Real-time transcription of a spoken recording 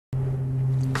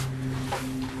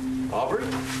Aubrey?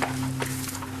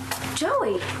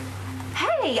 Joey.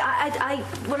 Hey,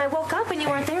 when I woke up and you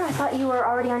weren't there, I thought you were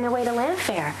already on your way to land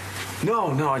fair.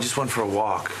 No, I just went for a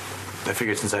walk. I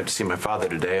figured since I have to see my father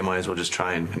today, I might as well just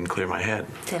try and clear my head.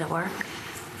 Did it work?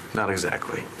 Not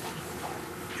exactly.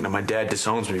 You know, my dad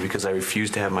disowns me because I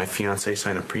refused to have my fiancée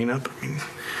sign a prenup. I mean,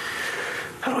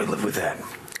 how do I live with that?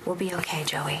 We'll be okay,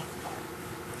 Joey.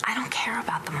 I don't care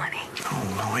about the money.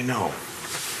 Oh, no, I know.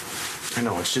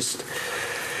 It's just,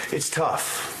 it's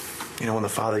tough. You know, when the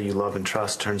father you love and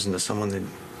trust turns into someone that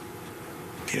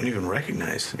you don't even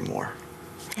recognize anymore.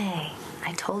 Hey,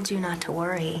 I told you not to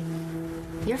worry.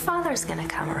 Your father's gonna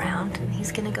come around, and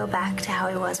he's gonna go back to how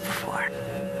he was before.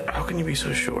 How can you be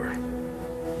so sure?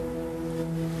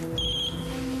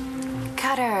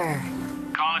 Cutter.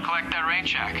 Call to collect that rain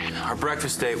check. Our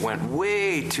breakfast date went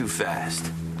way too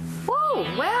fast.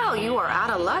 Whoa, well, you are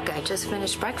out of luck. I just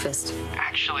finished breakfast.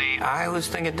 Actually, I was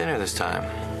thinking dinner this time.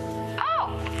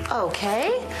 Oh,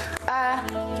 okay.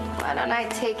 Why don't I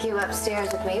take you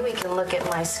upstairs with me? We can look at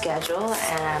my schedule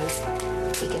and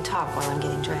we can talk while I'm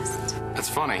getting dressed. That's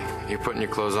funny. You're putting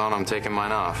your clothes on, I'm taking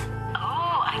mine off.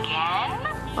 Oh,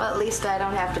 again? Well, at least I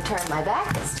don't have to turn my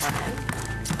back this time.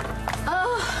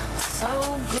 Oh,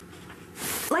 so good.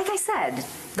 Like I said,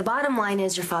 the bottom line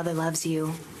is your father loves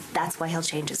you. That's why he'll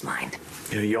change his mind.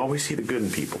 You know, you always see the good in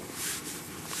people.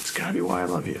 It's gotta be why I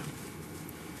love you.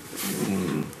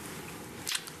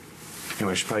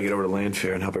 Anyway, I should probably get over to land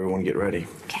fair and help everyone get ready.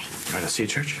 Okay. All right, I'll see you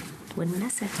at church. Wouldn't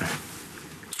miss it. All right.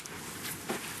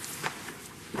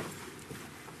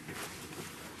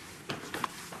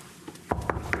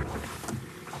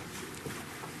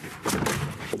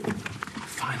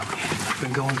 Finally, I've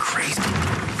been going crazy.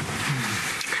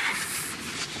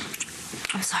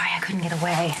 I'm sorry I couldn't get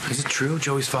away. Is it true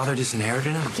Joey's father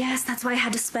disinherited him? Yes, that's why I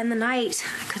had to spend the night.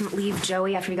 I couldn't leave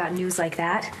Joey after he got news like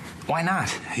that. Why not?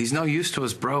 He's no use to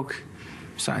us broke.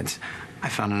 Besides, I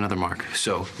found another mark,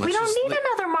 so let's We don't need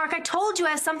another mark. I told you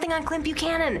I have something on Clint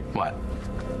Buchanan. What?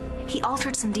 He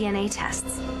altered some DNA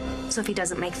tests. So if he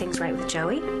doesn't make things right with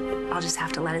Joey, I'll just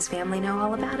have to let his family know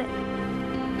all about it.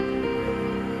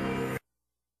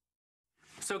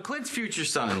 So Clint's future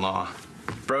son-in-law,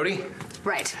 Brody?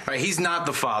 Right. Right, he's not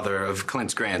the father of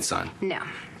Clint's grandson. No.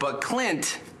 But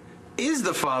Clint is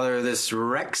the father of this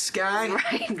Rex guy?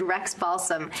 Right, Rex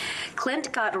Balsam.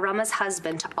 Clint got Rumma's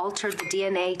husband to alter the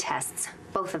DNA tests.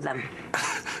 Both of them.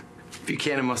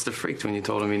 Buchanan must have freaked when you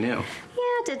told him he knew. Yeah,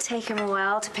 it did take him a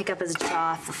while to pick up his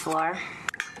jaw off the floor.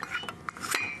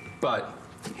 But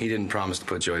he didn't promise to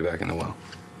put Joey back in the well.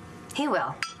 He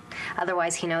will.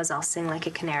 Otherwise, he knows I'll sing like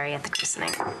a canary at the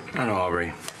christening. I don't know,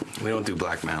 Aubrey. We don't do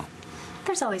blackmail.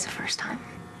 There's always a first time.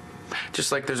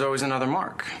 Just like there's always another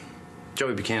Mark.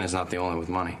 Joey Buchanan's not the only one with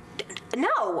money.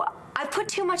 No, I put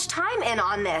too much time in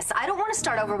on this. I don't want to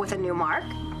start over with a new Mark.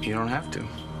 You don't have to.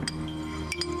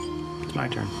 It's my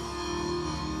turn.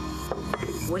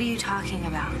 What are you talking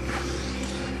about?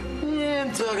 Yeah,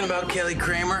 I'm talking about Kelly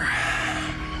Kramer.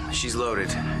 She's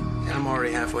loaded. And I'm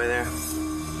already halfway there.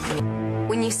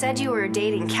 When you said you were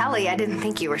dating Kelly, I didn't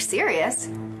think you were serious.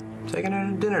 Taking her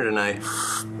to dinner tonight.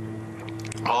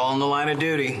 All in the line of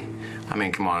duty. I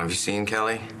mean, come on, have you seen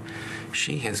Kelly?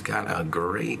 She has got a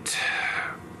great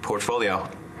portfolio.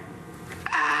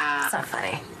 It's not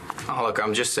funny. Oh, look,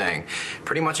 I'm just saying.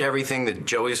 Pretty much everything that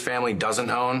Joey's family doesn't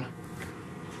own,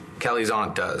 Kelly's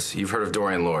aunt does. You've heard of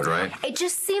Dorian Lord, right? It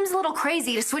just seems a little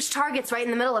crazy to switch targets right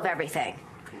in the middle of everything.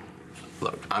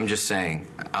 Look, I'm just saying,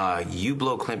 you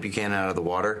blow Clint Buchanan out of the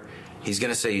water, he's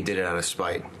gonna say you did it out of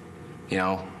spite. You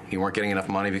know, you weren't getting enough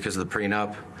money because of the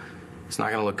prenup. It's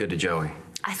not gonna look good to Joey.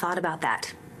 I thought about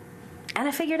that. And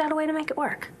I figured out a way to make it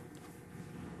work.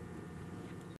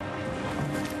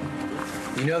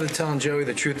 You know that telling Joey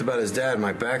the truth about his dad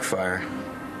might backfire.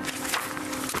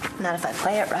 Not if I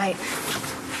play it right.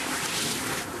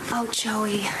 Oh,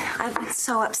 Joey, I've been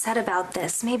so upset about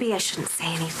this. Maybe I shouldn't say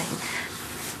anything.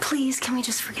 Please, can we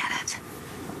just forget it?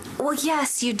 Well,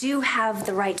 yes, you do have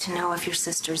the right to know if your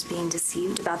sister's being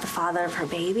deceived about the father of her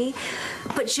baby.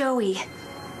 But Joey,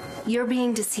 you're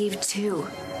being deceived too.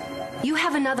 You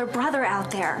have another brother out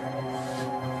there.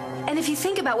 And if you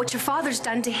think about what your father's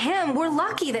done to him, we're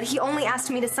lucky that he only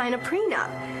asked me to sign a prenup.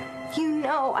 You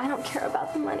know I don't care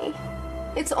about the money.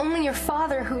 It's only your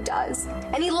father who does.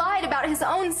 And he lied about his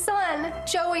own son.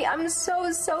 Joey, I'm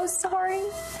so, so sorry.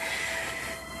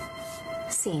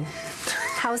 Scene.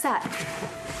 How's that?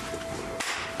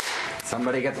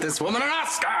 Somebody get this woman an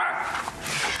Oscar!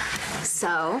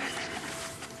 So,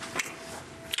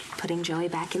 putting Joey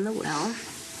back in the will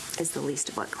is the least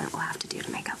of what Clint will have to do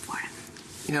to make up for it.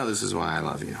 You know this is why I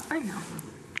love you. I know.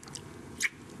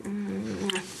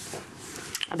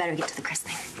 I bet better get to the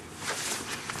christening.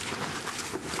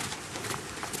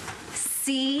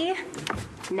 See?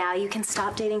 Now you can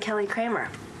stop dating Kelly Kramer.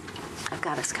 I've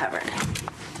got us covered.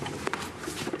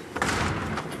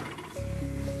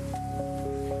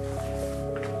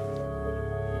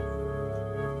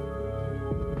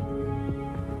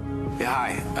 Yeah,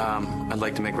 hi. I'd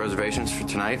like to make reservations for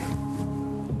tonight.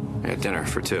 Yeah, dinner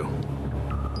for 2.